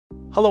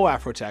Hello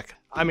Afrotech,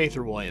 I'm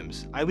Ather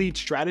Williams. I lead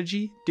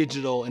strategy,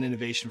 digital, and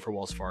innovation for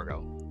Wells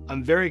Fargo.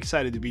 I'm very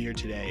excited to be here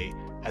today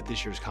at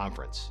this year's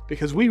conference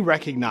because we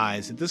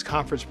recognize that this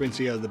conference brings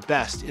together the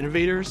best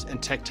innovators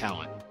and tech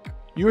talent.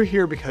 You are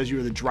here because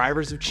you are the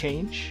drivers of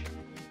change.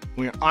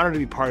 We are honored to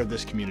be part of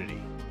this community.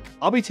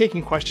 I'll be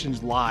taking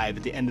questions live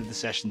at the end of the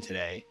session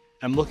today.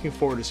 I'm looking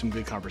forward to some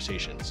good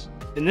conversations.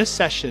 In this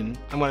session,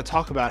 I'm going to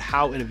talk about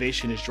how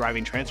innovation is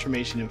driving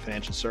transformation in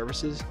financial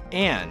services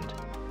and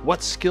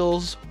what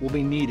skills will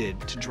be needed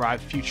to drive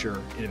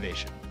future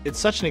innovation. It's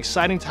such an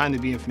exciting time to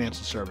be in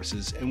financial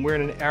services, and we're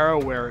in an era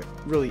where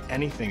really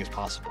anything is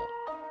possible.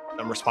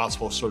 I'm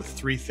responsible for sort of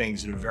three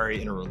things that are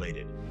very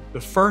interrelated.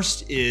 The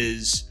first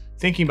is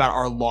thinking about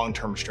our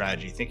long-term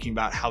strategy, thinking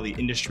about how the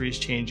industry is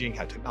changing,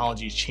 how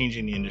technology is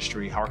changing the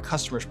industry, how our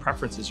customers'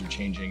 preferences are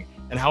changing,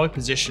 and how we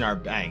position our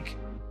bank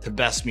to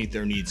best meet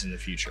their needs in the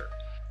future.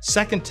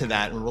 Second to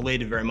that, and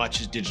related very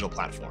much, is digital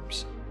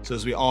platforms. So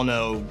as we all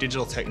know,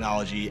 digital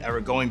technology, ever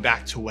going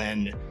back to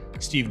when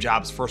Steve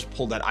Jobs first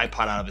pulled that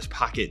iPod out of his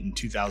pocket in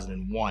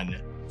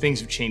 2001, things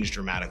have changed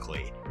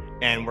dramatically.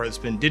 And where it's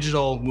been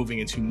digital, moving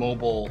into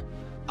mobile,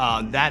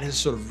 that has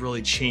sort of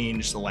really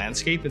changed the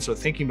landscape. And so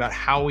thinking about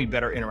how we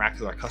better interact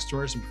with our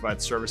customers and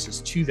provide services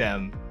to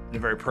them in a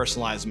very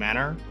personalized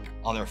manner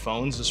on their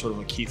phones is sort of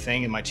a key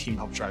thing, and my team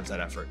helps drive that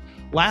effort.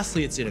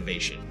 Lastly, it's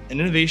innovation. And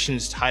innovation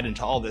is tied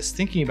into all this,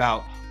 thinking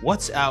about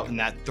what's out in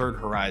that third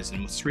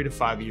horizon, with 3 to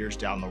 5 years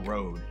down the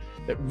road,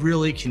 that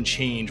really can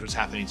change what's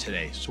happening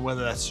today. So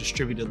whether that's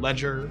distributed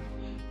ledger,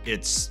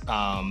 it's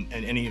and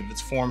any of its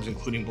forms,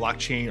 including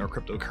blockchain or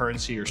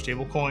cryptocurrency or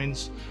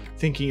stablecoins,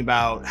 thinking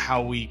about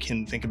how we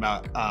can think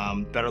about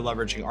better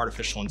leveraging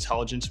artificial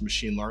intelligence and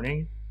machine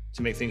learning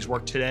to make things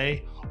work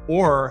today,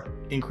 or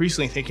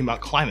increasingly thinking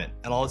about climate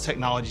and all the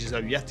technologies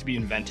that have yet to be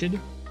invented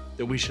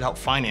that we should help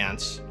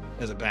finance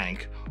as a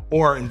bank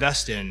or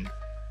invest in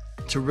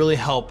to really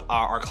help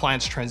our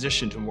clients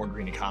transition to a more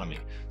green economy.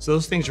 So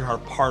those things are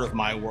part of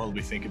my world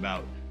we think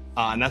about,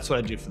 and that's what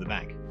I do for the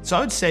bank. So I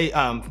would say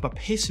from a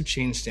pace of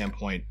change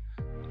standpoint,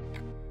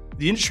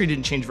 the industry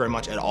didn't change very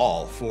much at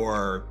all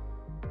for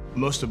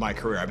most of my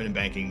career. I've been in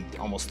banking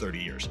almost 30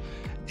 years.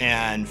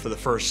 And for the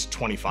first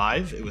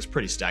 25, it was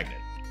pretty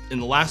stagnant. In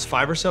the last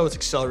 5 or so, it's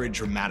accelerated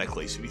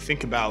dramatically. So if you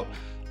think about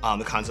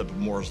the concept of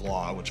Moore's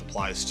Law, which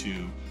applies to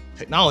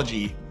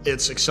technology,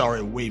 it's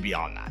accelerated way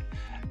beyond that.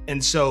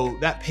 And so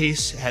that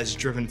pace has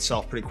driven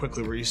itself pretty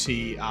quickly, where you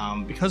see,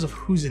 because of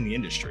who's in the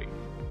industry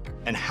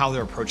and how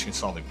they're approaching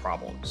solving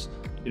problems.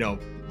 You know,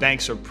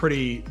 banks are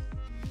pretty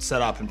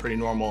set up and pretty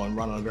normal and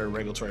run on a very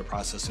regulatory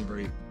process and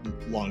very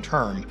long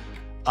term.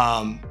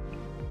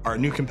 Our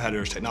new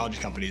competitors, technology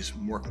companies,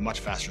 work much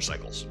faster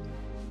cycles.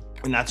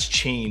 And that's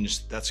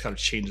changed, that's kind of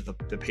changed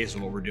the pace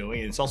of what we're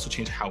doing. And it's also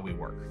changed how we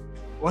work.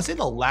 Well, I'd say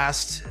the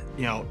last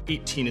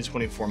 18 to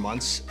 24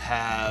 months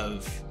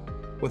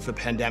with the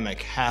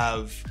pandemic,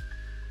 have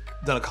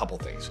done a couple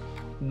things.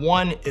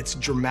 One, it's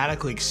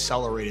dramatically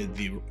accelerated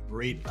the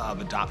rate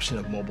of adoption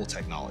of mobile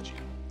technology.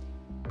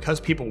 Because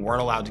people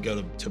weren't allowed to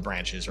go to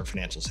branches or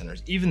financial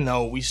centers, even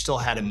though we still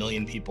had 1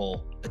 million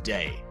people a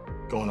day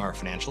going to our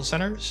financial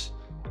centers.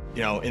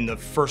 In the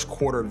first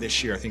quarter of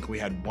this year, I think we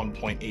had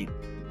 1.8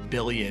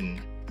 billion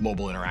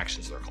mobile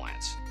interactions with our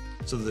clients.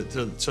 So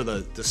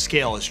the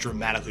scale is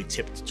dramatically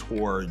tipped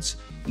towards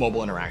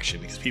mobile interaction,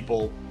 because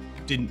people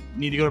didn't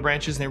need to go to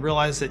branches, and they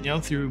realized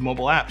that through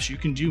mobile apps you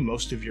can do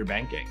most of your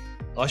banking.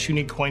 Unless you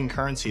need coin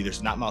currency,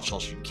 there's not much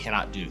else you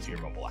cannot do through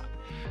your mobile app.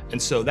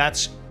 And so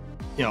that's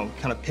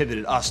kind of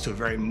pivoted us to a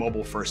very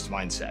mobile first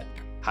mindset.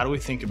 How do we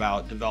think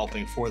about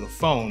developing for the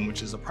phone,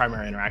 which is the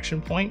primary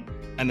interaction point,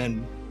 and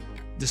then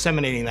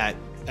disseminating that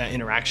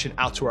interaction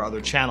out to our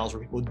other channels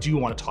where people do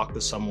want to talk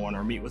to someone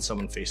or meet with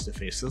someone face to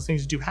face. Those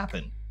things do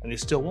happen, and they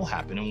still will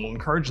happen, and we'll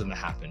encourage them to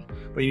happen.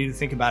 But you need to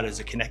think about it as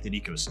a connected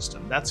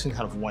ecosystem. That's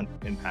kind of one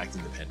impact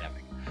of the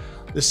pandemic.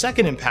 The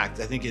second impact,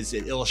 I think, is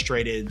it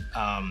illustrated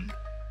some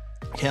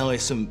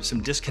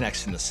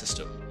disconnects in the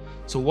system.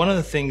 So one of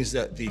the things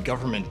that the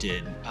government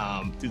did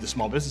through the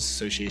Small Business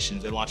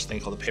Associations, they launched a thing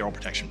called the Payroll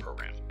Protection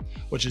Program,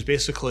 which is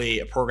basically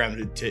a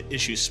program to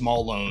issue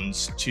small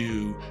loans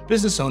to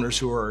business owners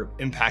who are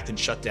impacted,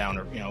 shut down,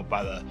 or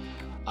by the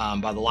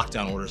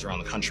lockdown orders around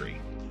the country.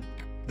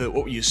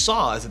 What you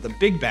saw is that the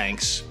big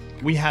banks,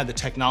 we had the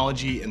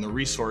technology and the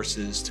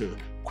resources to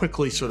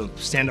quickly sort of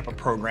stand up a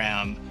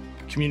program,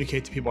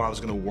 communicate to people how it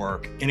was going to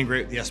work,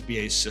 integrate with the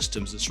SBA's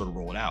systems, and sort of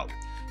roll it out.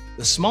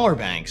 The smaller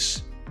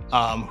banks,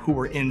 who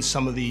were in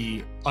some of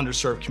the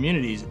underserved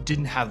communities,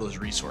 didn't have those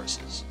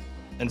resources.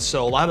 And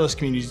so a lot of those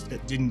communities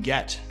didn't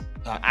get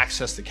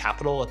access to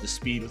capital at the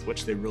speed with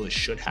which they really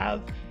should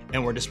have,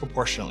 and were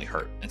disproportionately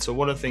hurt. And so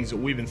one of the things that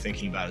we've been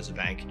thinking about as a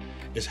bank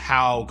is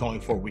how going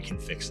forward we can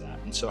fix that.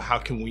 And so how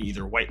can we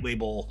either white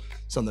label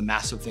some of the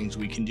massive things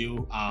we can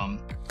do,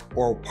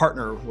 or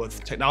partner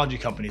with technology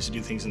companies to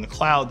do things in the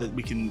cloud that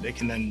they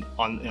can then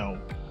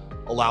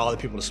allow other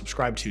people to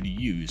subscribe to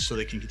use, so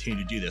they can continue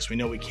to do this. We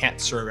know we can't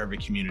serve every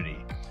community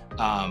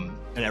and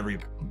every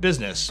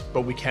business,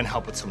 but we can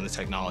help with some of the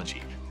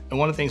technology. And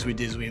one of the things we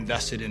did is we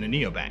invested in a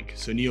neobank.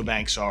 So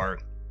neobanks are,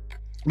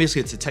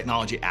 basically it's a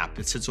technology app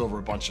that sits over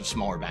a bunch of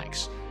smaller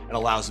banks and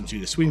allows them to do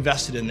this. We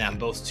invested in them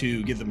both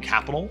to give them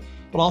capital,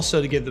 but also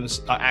to give them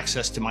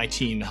access to my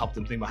team to help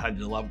them think about how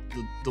to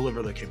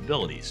deliver their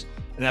capabilities.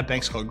 And that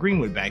bank's called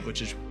Greenwood Bank,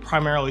 which is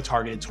primarily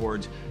targeted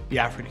towards the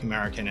African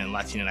American and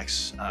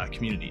Latinx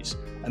communities.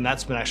 And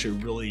that's been actually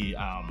really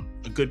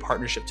a good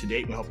partnership to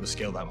date, and we hope to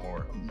scale that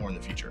more in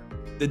the future.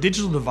 The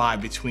digital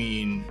divide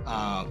between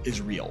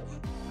is real,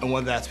 and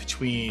whether that's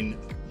between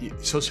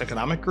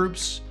socioeconomic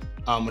groups,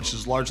 which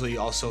is largely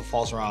also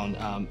falls around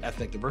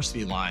ethnic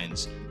diversity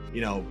lines.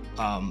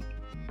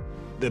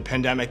 The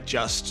pandemic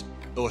just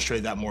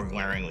illustrated that more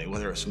glaringly,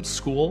 whether it's from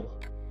school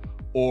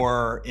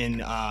or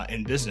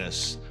in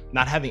business.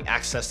 Not having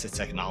access to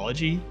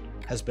technology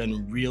has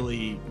been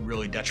really,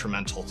 really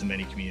detrimental to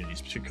many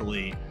communities,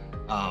 particularly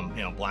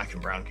Black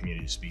and brown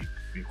communities, to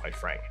be quite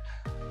frank.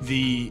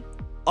 The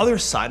other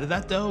side of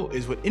that, though,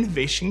 is what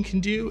innovation can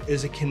do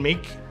is it can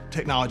make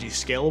technology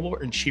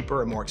scalable and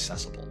cheaper and more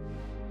accessible.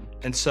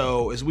 And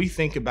so as we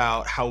think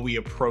about how we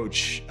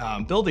approach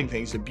building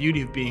things, the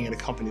beauty of being in a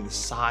company the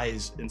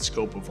size and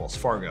scope of Wells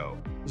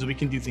Fargo is that we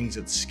can do things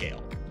at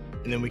scale.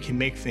 And then we can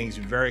make things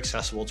very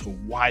accessible to a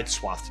wide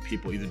swath of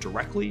people, either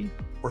directly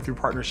or through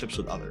partnerships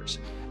with others.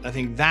 And I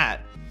think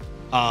that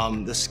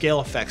the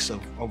scale effects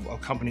of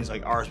companies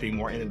like ours being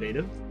more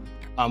innovative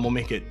will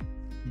make it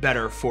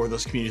better for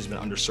those communities that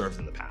have been underserved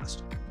in the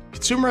past.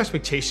 Consumer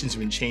expectations have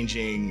been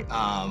changing.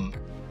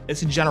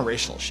 It's a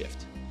generational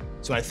shift.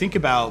 So when I think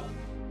about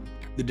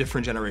the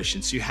different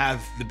generations, so you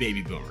have the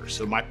baby boomers,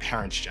 so my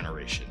parents'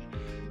 generation.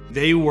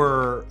 They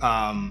were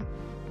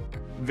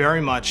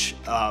very much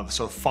sort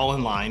of fall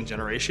in line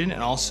generation,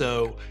 and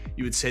also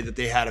you would say that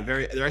they had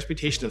their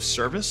expectation of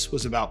service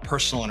was about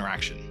personal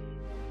interaction.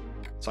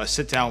 So I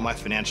sit down with my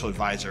financial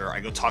advisor, I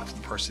go talk to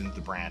the person at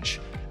the branch,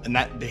 and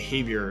that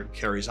behavior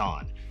carries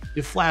on.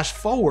 You flash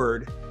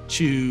forward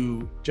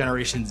to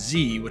Generation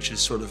Z, which is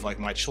sort of like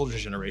my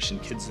children's generation,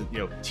 kids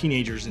that,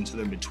 teenagers into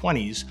their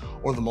mid-20s,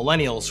 or the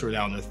millennials who are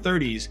now in their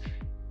 30s,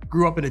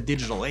 grew up in a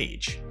digital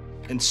age.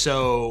 And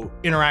so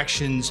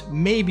interactions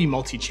may be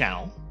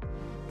multi-channel.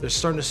 They're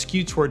starting to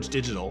skew towards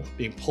digital,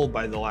 being pulled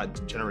by the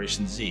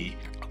Generation Z,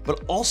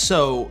 but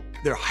also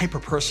they're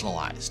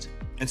hyper-personalized.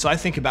 And so I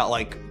think about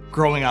like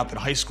growing up in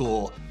high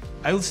school,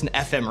 I listened to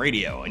FM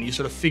radio, and you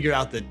sort of figured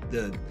out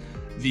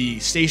the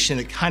station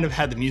that kind of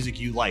had the music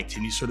you liked,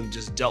 and you sort of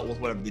just dealt with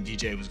whatever the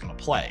DJ was going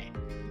to play.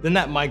 Then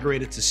that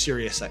migrated to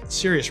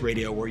Sirius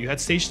radio, where you had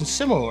stations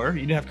similar, you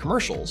didn't have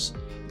commercials,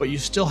 but you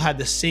still had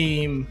the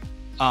same,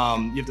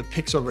 you have to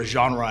pick sort of a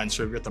genre and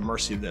sort of you're at the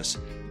mercy of this.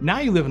 Now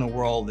you live in a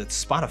world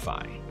that's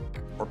Spotify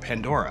or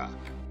Pandora,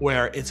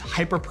 where it's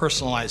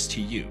hyper-personalized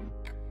to you.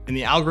 And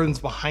the algorithms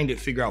behind it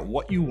figure out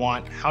what you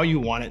want, how you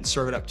want it, and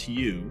serve it up to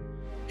you.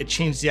 It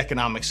changed the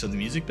economics of the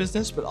music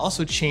business, but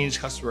also changed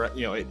customer,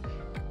 it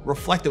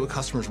reflected what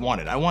customers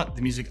wanted. I want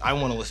the music I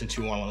want to listen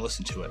to when I want to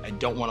listen to it. I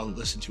don't want to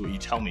listen to what you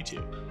tell me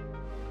to.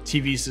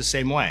 TV's the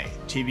same way.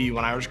 TV,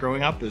 when I was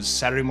growing up, is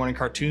Saturday morning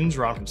cartoons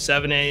were on from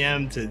 7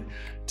 a.m.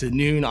 to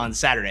noon on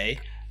Saturday.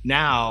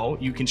 Now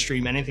you can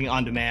stream anything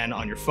on demand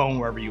on your phone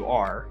wherever you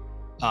are,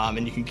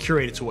 and you can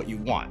curate it to what you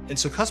want. And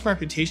so customer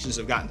expectations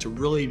have gotten to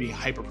really being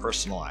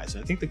hyper-personalized.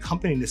 And I think the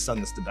company that's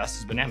done this the best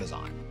has been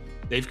Amazon.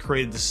 They've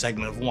created this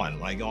segment of one.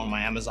 When I go on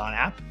my Amazon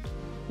app,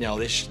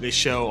 they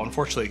show,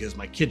 unfortunately, because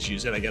my kids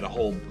use it, I get a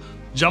whole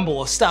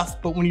jumble of stuff.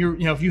 But when you're,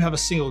 if you have a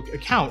single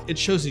account, it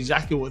shows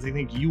exactly what they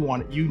think you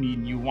want, you need,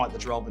 and you want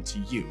that's relevant to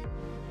you.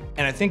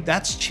 And I think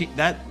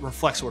that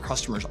reflects where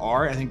customers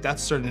are. I think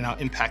that's starting to now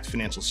impact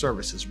financial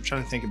services. We're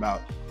trying to think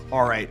about,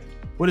 all right,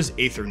 what does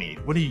Ather need?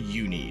 What do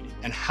you need?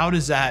 And how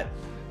does that,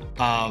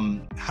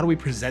 how do we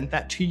present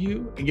that to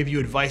you and give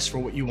you advice for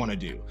what you want to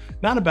do?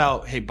 Not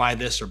about, hey, buy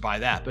this or buy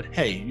that, but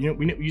hey,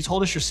 you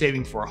told us you're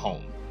saving for a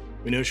home.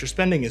 We notice your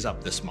spending is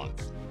up this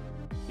month.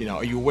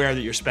 Are you aware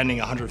that you're spending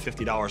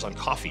 $150 on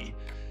coffee?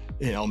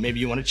 Maybe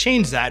you want to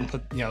change that and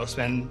put,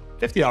 spend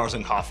 $50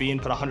 on coffee and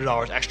put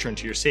 $100 extra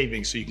into your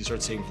savings so you can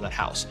start saving for that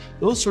house.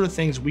 Those sort of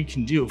things we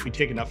can do if we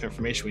take enough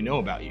information we know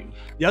about you.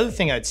 The other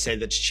thing I'd say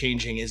that's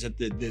changing is that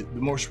the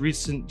most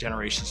recent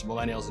generations,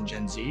 millennials and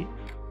Gen Z,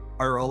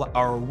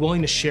 are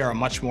willing to share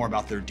much more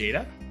about their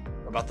data,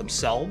 about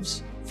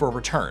themselves for a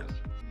return.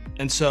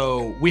 And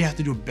so we have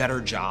to do a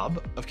better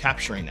job of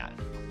capturing that.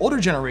 Older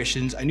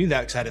generations, I knew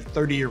that because I had a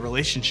 30-year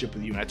relationship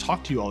with you and I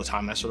talked to you all the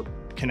time and I sort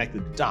of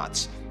connected the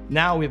dots.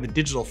 Now we have a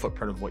digital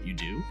footprint of what you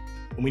do,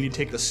 and we need to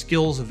take the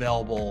skills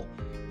available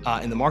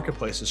in the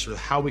marketplace as sort of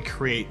how we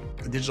create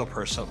a digital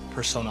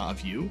persona of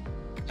you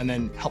and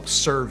then help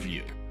serve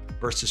you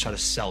versus try to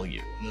sell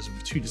you. And those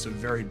are just a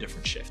very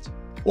different shift.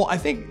 Well, I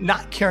think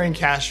not carrying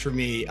cash for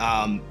me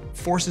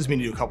forces me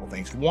to do a couple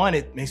things. One,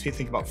 it makes me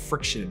think about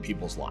friction in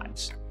people's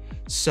lives.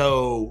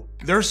 So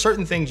there are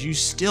certain things you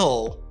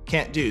still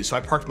can't do. So I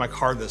parked my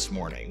car this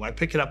morning. When I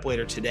pick it up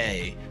later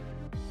today,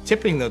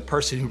 tipping the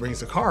person who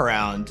brings the car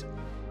around,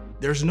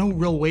 there's no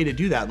real way to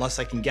do that unless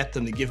I can get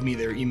them to give me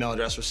their email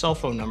address or cell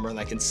phone number and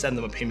I can send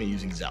them a payment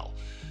using Zelle.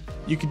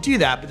 You could do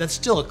that, but that's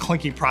still a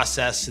clunky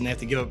process, and they have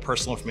to give up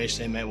personal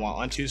information they may want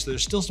onto. So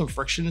there's still some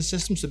friction in the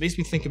system. So it makes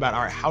me think about,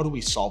 all right, how do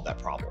we solve that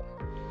problem?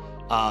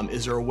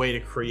 Is there a way to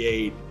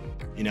create,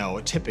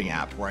 a tipping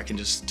app where I can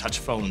just touch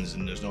phones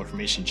and there's no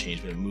information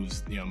change, but it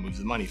moves, moves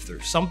the money through?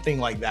 Something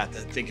like that, to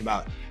think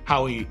about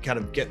how we kind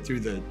of get through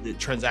the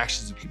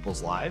transactions of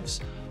people's lives.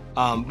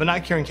 But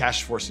not carrying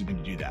cash forces me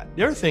to do that.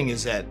 The other thing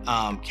is that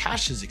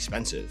cash is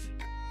expensive.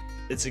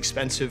 It's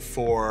expensive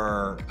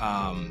for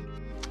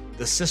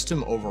the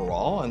system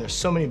overall, and there's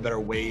so many better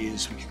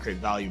ways we can create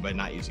value by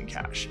not using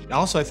cash. And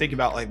also, I think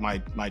about like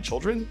my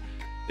children.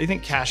 They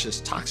think cash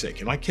is toxic,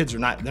 and my kids they're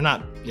not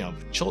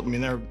children.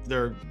 I mean,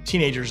 they're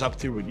teenagers up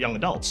through young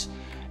adults,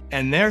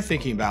 and they're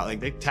thinking about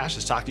like cash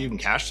is toxic. Even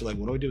cash, they're like,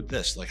 what do I do with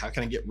this? Like, how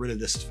can I get rid of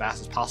this as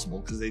fast as possible?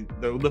 Because they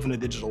live in a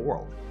digital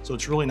world, so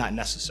it's really not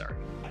necessary.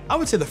 I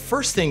would say the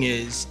first thing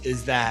is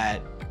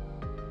that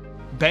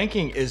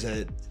banking is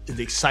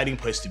the exciting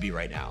place to be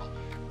right now.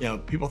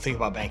 People think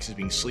about banks as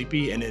being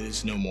sleepy, and it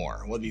is no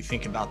more. Whether you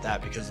think about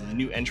that because of the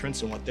new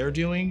entrants and what they're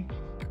doing,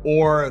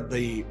 or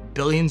the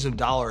billions of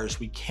dollars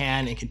we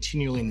can and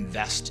continually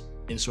invest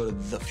in sort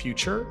of the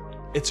future,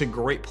 it's a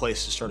great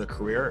place to start a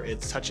career. It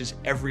touches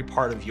every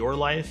part of your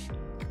life,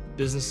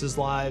 businesses'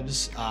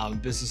 lives,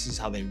 businesses,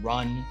 how they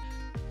run,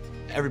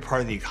 every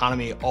part of the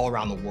economy all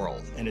around the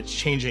world. And it's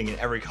changing in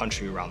every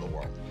country around the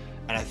world.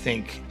 And I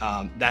think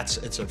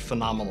it's a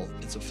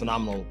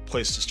phenomenal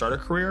place to start a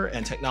career,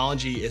 and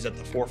technology is at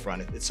the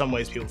forefront. In some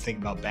ways, people think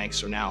about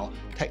banks are now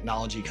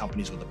technology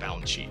companies with a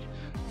balance sheet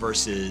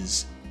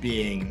versus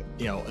being,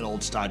 an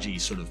old stodgy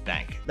sort of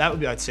bank. That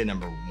would be, I'd say,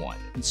 number one.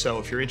 And so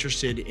if you're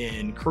interested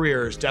in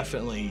careers,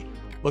 definitely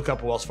look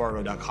up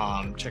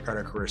wellsfargo.com, check out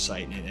our career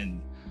site,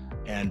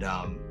 and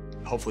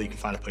hopefully you can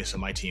find a place on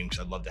my team,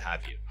 because I'd love to have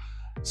you.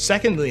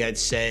 Secondly, I'd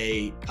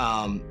say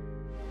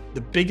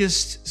the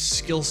biggest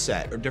skill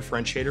set or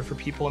differentiator for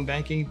people in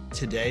banking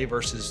today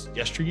versus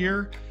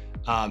yesteryear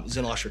is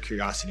intellectual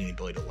curiosity and the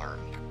ability to learn.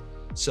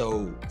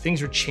 So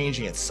things are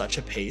changing at such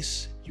a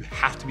pace, you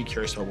have to be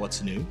curious about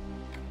what's new,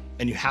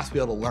 and you have to be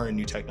able to learn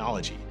new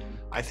technology.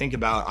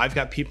 I've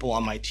got people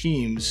on my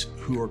teams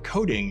who are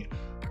coding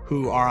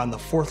who are on the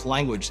fourth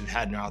language they've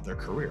had throughout their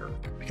career,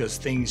 because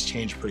things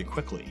change pretty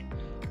quickly.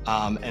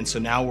 And so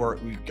now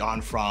we've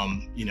gone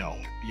from,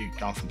 you've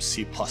gone from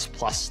C++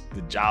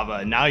 to Java,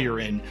 and now you're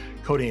in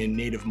coding in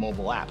native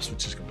mobile apps,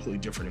 which is a completely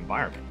different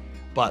environment.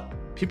 But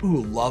people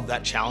who love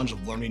that challenge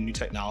of learning new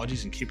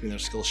technologies and keeping their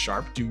skills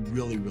sharp do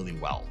really, really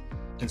well.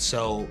 And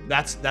so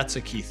that's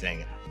a key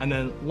thing. And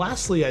then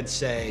lastly, I'd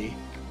say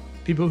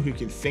people who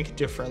can think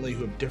differently,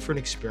 who have different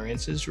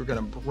experiences, who are going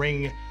to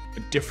bring a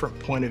different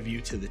point of view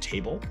to the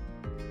table.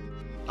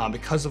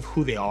 Because of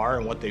who they are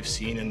and what they've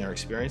seen in their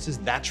experiences,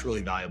 that's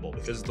really valuable,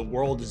 because the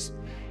world is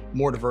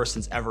more diverse than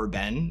it's ever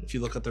been. If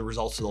you look at the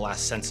results of the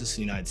last census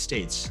in the United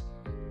States,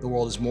 the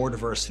world is more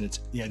diverse than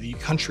the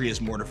country is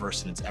more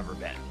diverse than it's ever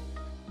been.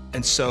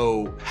 And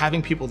so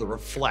having people that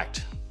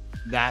reflect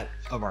that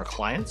of our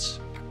clients,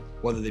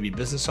 whether they be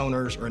business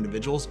owners or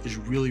individuals, is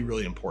really,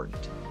 really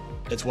important.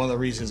 It's one of the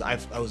reasons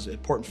it was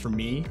important for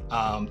me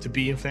to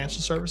be in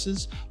financial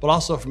services, but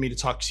also for me to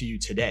talk to you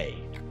today,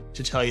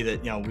 to tell you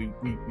that we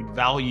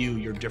value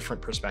your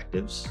different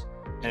perspectives,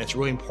 and it's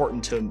really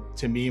important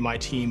to me, my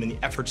team, and the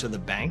efforts of the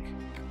bank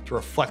to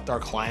reflect our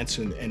clients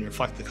and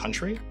reflect the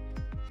country,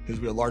 because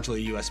we are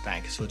largely a US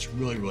bank, so it's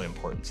really, really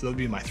important. So those would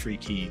be my 3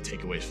 key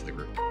takeaways for the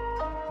group.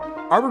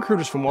 Our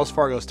recruiters from Wells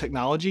Fargo's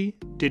technology,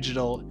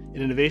 digital, and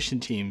innovation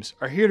teams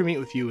are here to meet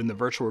with you in the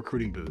virtual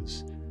recruiting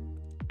booths.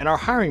 And our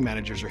hiring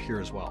managers are here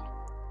as well.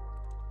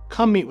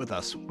 Come meet with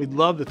us. We'd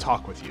love to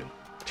talk with you.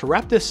 To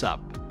wrap this up,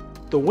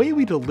 the way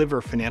we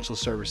deliver financial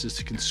services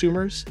to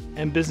consumers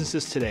and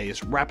businesses today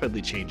is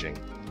rapidly changing,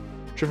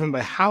 driven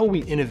by how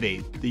we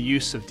innovate the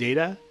use of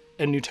data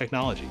and new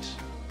technologies.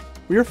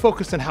 We are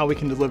focused on how we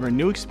can deliver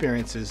new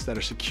experiences that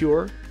are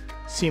secure,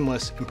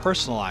 seamless, and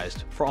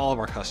personalized for all of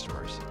our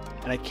customers.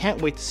 And I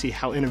can't wait to see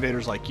how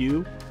innovators like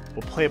you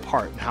will play a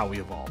part in how we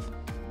evolve.